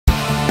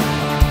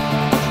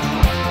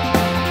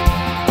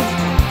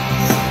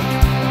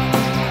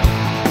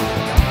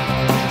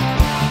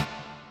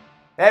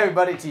Hey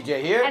everybody,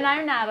 TJ here. And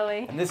I'm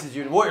Natalie. And this is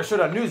your Warrior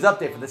Showdown news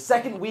update for the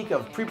second week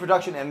of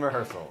pre-production and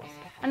rehearsals.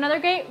 Another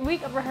great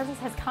week of rehearsals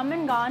has come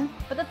and gone,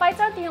 but the fights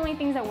aren't the only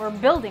things that we're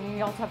building.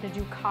 We also have to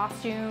do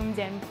costumes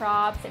and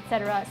props,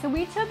 etc. So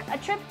we took a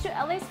trip to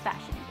LA's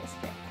fashion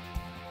district.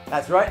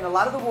 That's right, and a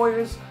lot of the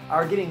Warriors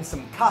are getting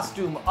some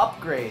costume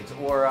upgrades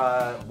or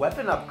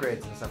weapon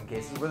upgrades in some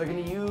cases, where they're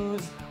going to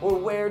use or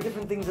wear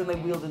different things than they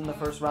wielded in the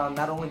first round,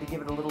 not only to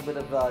give it a little bit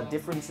of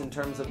difference in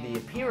terms of the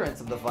appearance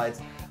of the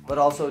fights, but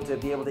also to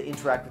be able to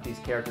interact with these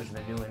characters in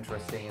a new,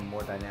 interesting, and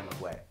more dynamic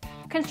way.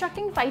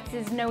 Constructing fights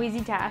is no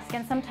easy task,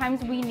 and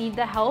sometimes we need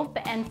the help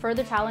and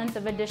further talents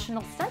of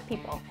additional stunt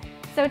people.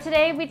 So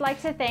today we'd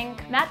like to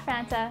thank Matt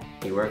Fanta.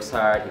 He works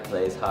hard, he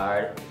plays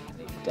hard,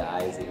 he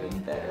dies even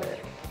better.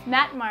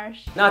 Matt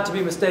Marsh. Not to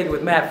be mistaken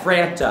with Matt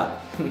Franta.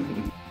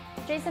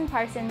 Jason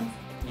Parsons.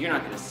 You're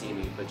not going to see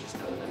me, but just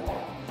know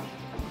that.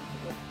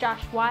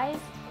 Josh Wise.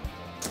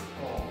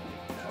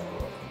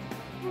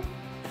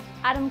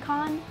 Adam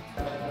Kahn.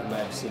 You might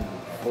have seen him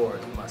before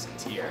as a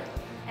musketeer.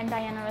 And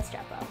Diana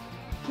Restrepo.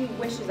 He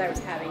wishes I was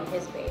having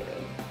his baby.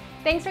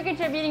 Thanks for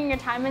contributing your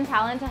time and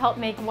talent to help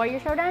make Warrior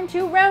Showdown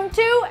 2 Round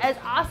 2 as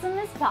awesome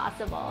as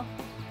possible.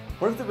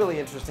 One of the really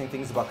interesting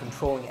things about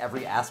controlling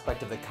every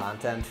aspect of the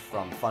content,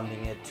 from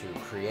funding it to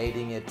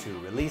creating it to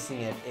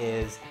releasing it,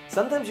 is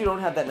sometimes you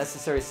don't have that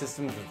necessary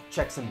system of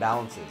checks and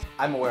balances.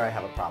 I'm aware I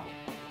have a problem.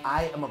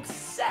 I am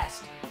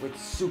obsessed with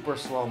super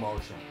slow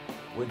motion,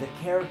 where the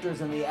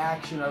characters and the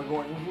action are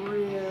going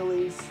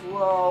really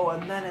slow,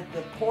 and then at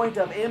the point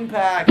of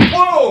impact,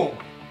 boom!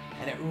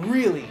 And it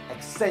really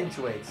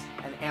accentuates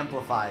and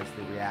amplifies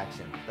the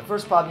reaction. The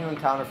first problem you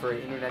encounter for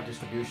internet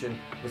distribution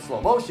with slow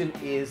motion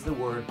is the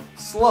word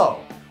slow,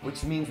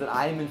 which means that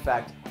I am in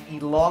fact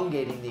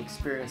elongating the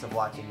experience of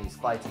watching these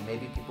fights, and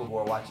maybe people who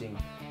are watching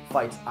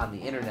fights on the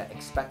internet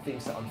expect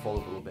things to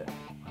unfold a little bit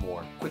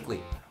more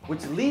quickly.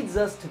 Which leads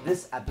us to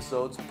this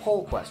episode's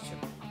poll question.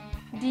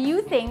 Do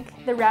you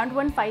think the round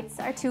 1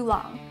 fights are too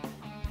long?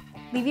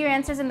 Leave your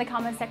answers in the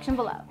comment section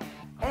below.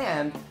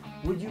 And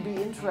would you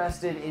be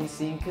interested in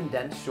seeing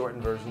condensed,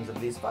 shortened versions of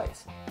these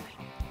fights?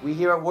 We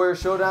here at Warrior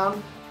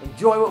Showdown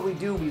enjoy what we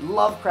do. We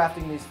love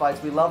crafting these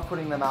fights. We love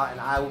putting them out, and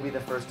I will be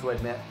the first to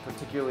admit,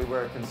 particularly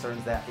where it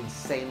concerns that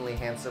insanely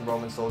handsome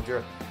Roman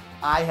soldier,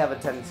 I have a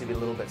tendency to be a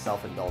little bit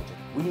self-indulgent.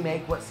 We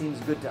make what seems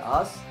good to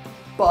us,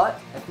 but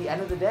at the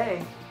end of the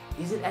day,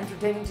 is it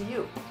entertaining to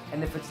you?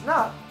 And if it's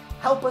not,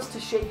 help us to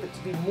shape it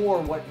to be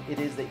more what it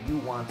is that you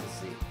want to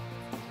see.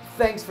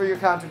 Thanks for your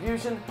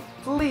contribution.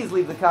 Please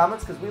leave the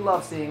comments, because we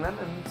love seeing them,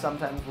 and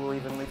sometimes we'll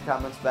even leave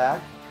comments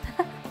back.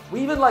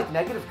 We even like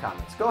negative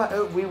comments. Go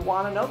ahead. We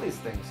want to know these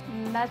things.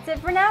 That's it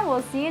for now.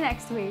 We'll see you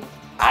next week.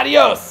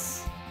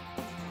 Adios!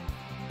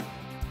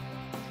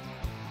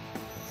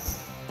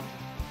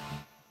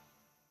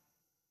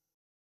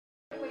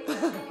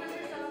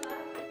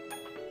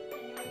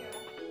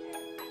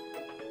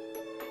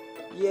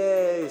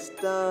 Yay,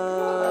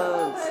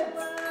 stunts!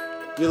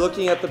 You're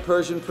looking at the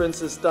Persian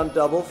Princess stunt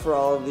double for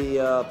all of the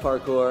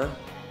parkour.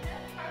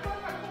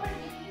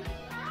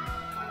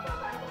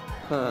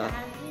 Huh.